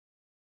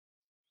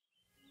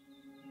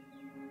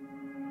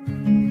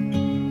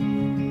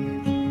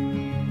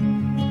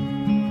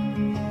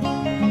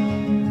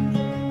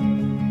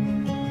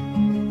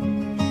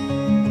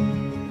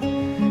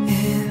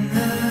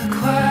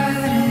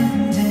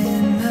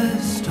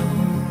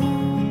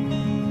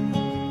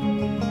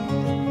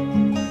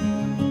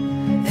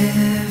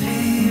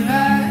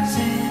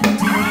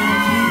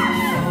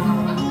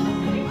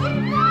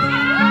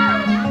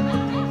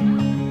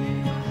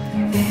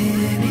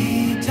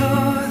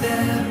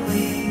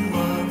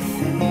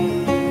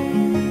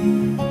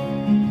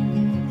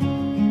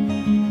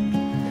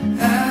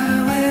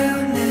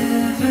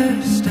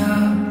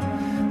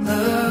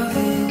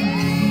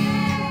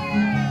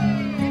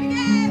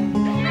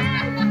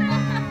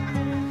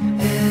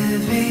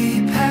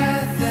every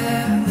path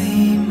that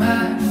we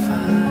might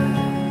find,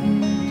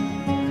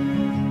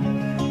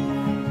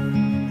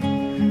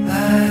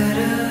 light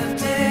of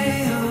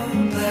day or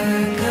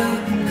black of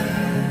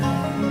night,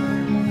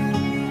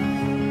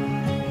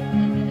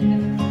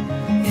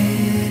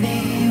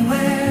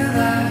 anywhere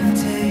life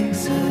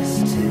takes us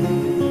to,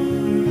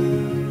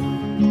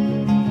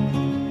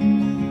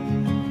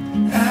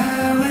 I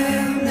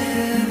will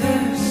never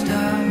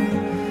stop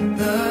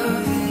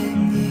loving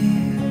you.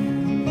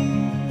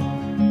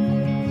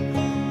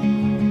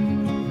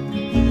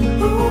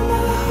 Oh,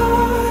 my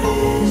heart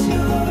is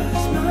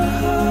yours, my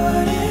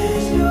heart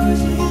is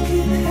yours, you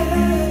can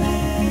have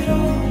it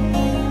all.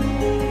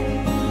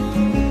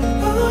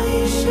 Oh,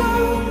 you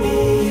show me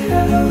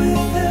how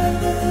without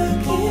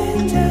looking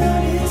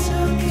down it's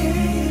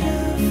okay to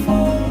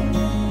fall.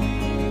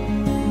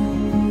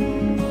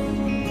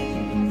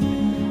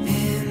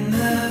 In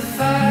the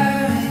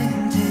fire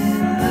and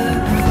in the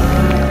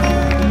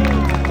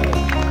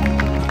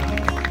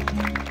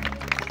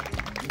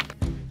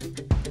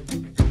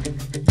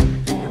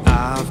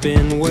I've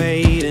been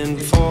waiting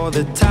for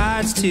the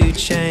tides to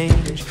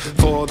change,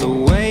 for the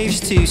waves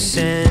to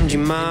send you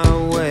my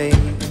way.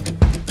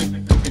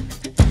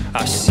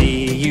 I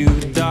see you,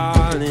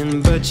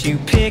 darling, but you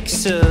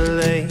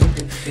pixelate.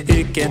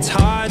 It gets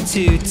hard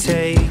to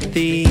take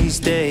these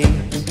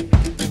days,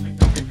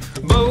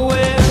 but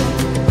we'll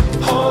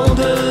hold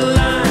the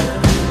line.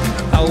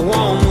 I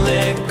won't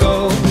let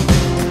go,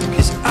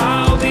 'cause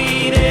I'll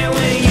be there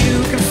when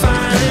you can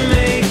finally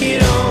make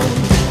it home.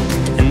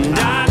 And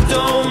I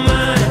don't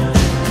mind,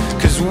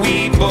 'cause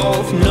we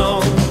both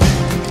know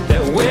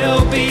that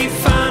we'll be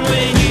fine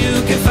when you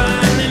can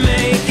finally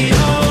make it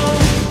home.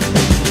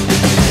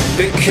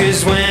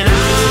 Because when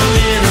I'm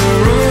in a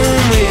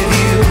room with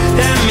you,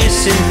 that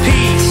missing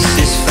piece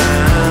is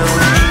found.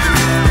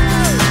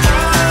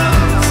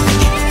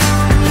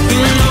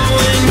 You know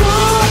when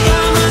you're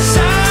by my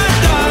side,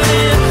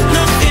 darling,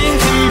 nothing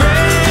can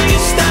break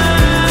us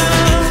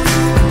down.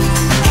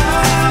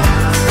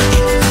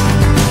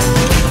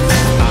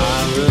 I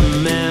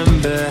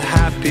remember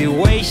happy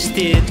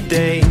wasted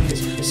days,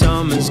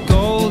 summer's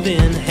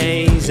golden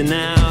haze in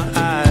our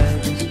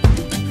eyes,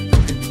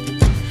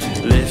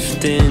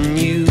 lifting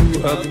you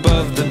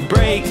above the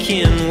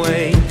breaking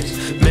waves,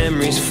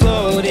 memories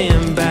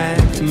floating back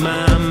to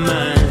my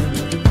mind.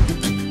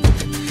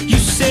 You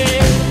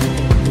said,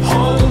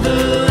 hold the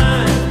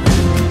line,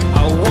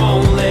 I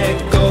won't let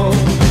go,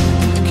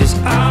 'cause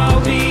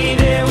I'll be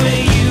there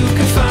when you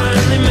can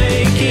finally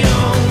make it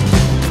home.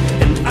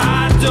 And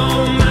I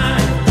don't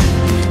mind,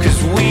 'cause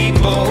we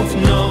both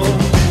know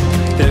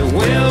that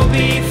we'll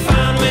be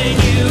fine when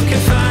you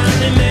can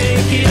finally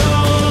make it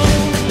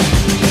home.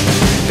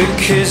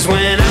 Because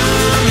when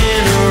I'm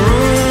in a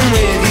room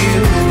with you,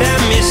 that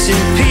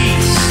missing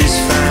piece is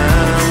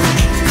found.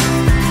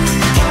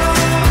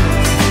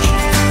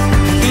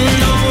 You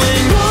know when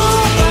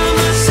you're by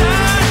my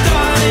side,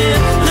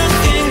 darling,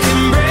 nothing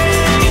can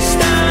break us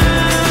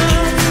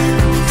down.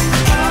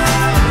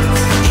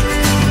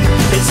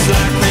 It's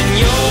like when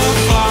you're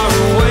far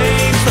away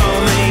from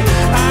me,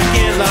 I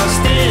get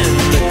lost in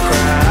the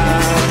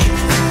crowd.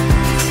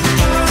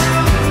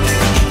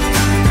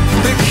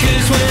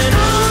 Because when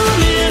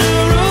I'm in a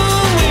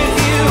room with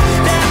you,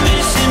 that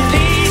missing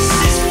piece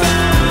is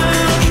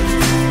found.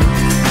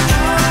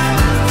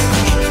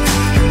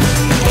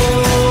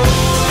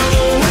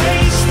 Oh,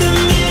 waste a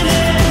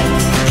minute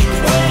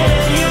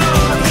when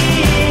you're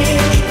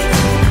here,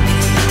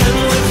 and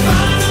we're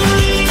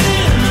finally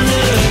in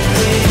the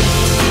clear.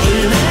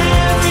 When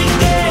every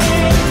day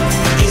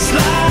is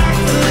like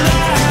the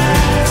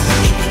last,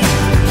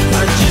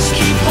 I just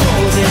keep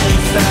holding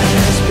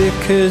fast.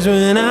 Because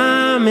when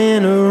I'm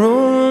in a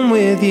room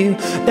with you,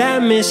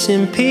 that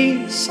missing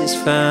piece is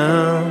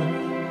found.